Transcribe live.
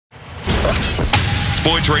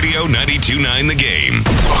Sports Radio 92.9 The Game.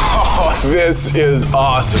 Oh, this is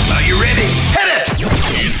awesome. Are you ready? Hit it!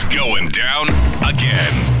 It's going down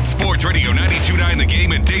again. Sports Radio 92.9 The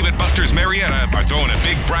Game and David Buster's Marietta are throwing a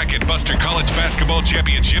big bracket Buster College Basketball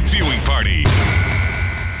Championship viewing party.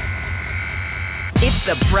 It's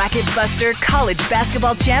the Bracket Buster College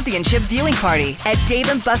Basketball Championship viewing party at Dave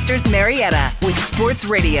 & Buster's Marietta with Sports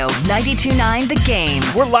Radio 92.9 The Game.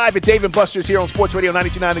 We're live at Dave & Buster's here on Sports Radio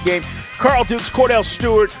 92.9 The Game. Carl Dukes, Cordell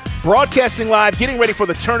Stewart, broadcasting live, getting ready for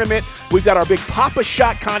the tournament. We've got our big Papa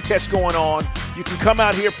Shot contest going on. You can come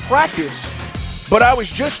out here, practice. But I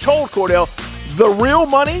was just told, Cordell, the real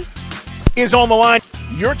money is on the line.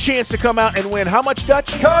 Your chance to come out and win. How much,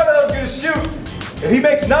 Dutch? Cordell's going to shoot. If he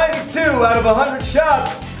makes 92 out of 100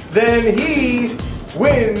 shots, then he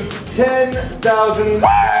wins $10,000.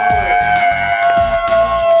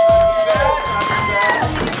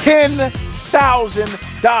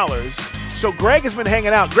 $10,000. So Greg has been hanging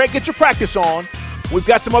out. Greg, get your practice on. We've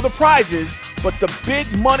got some other prizes, but the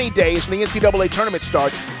big money day is when the NCAA tournament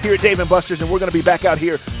starts here at Dave & Buster's, and we're going to be back out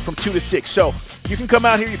here from 2 to 6. So you can come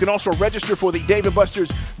out here. You can also register for the Dave & Buster's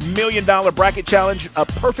 $1 Million Bracket Challenge. A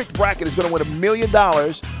perfect bracket is going to win $1 million.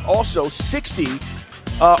 Also, 60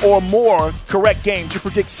 or more correct games. You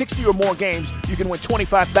predict 60 or more games, you can win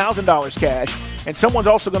 $25,000 cash. And someone's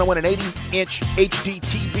also going to win an 80-inch HD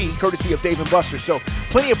TV, courtesy of Dave & Buster's. So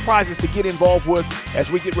plenty of prizes to get involved with as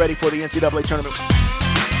we get ready for the NCAA tournament.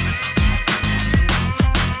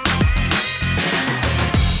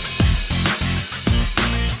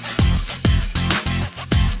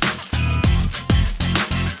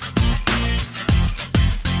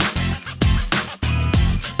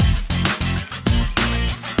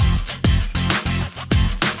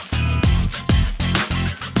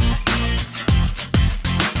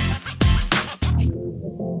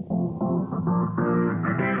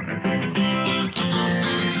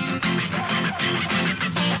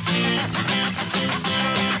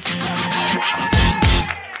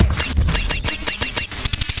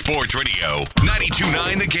 Sports Radio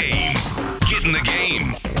 92.9 The Game. Get in the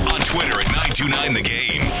game. On Twitter at 929 The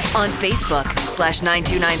Game. On Facebook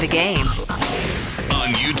 /929 The Game.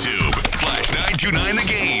 On YouTube /929 The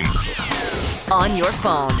Game. On your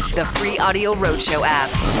phone, the free Audio Roadshow app.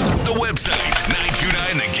 The website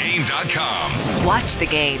 929thegame.com. Watch the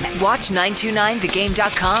game. Watch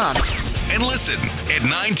 929thegame.com. And listen at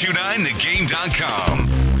 929thegame.com.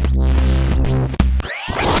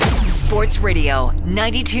 Sports Radio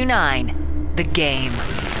 92.9 The Game.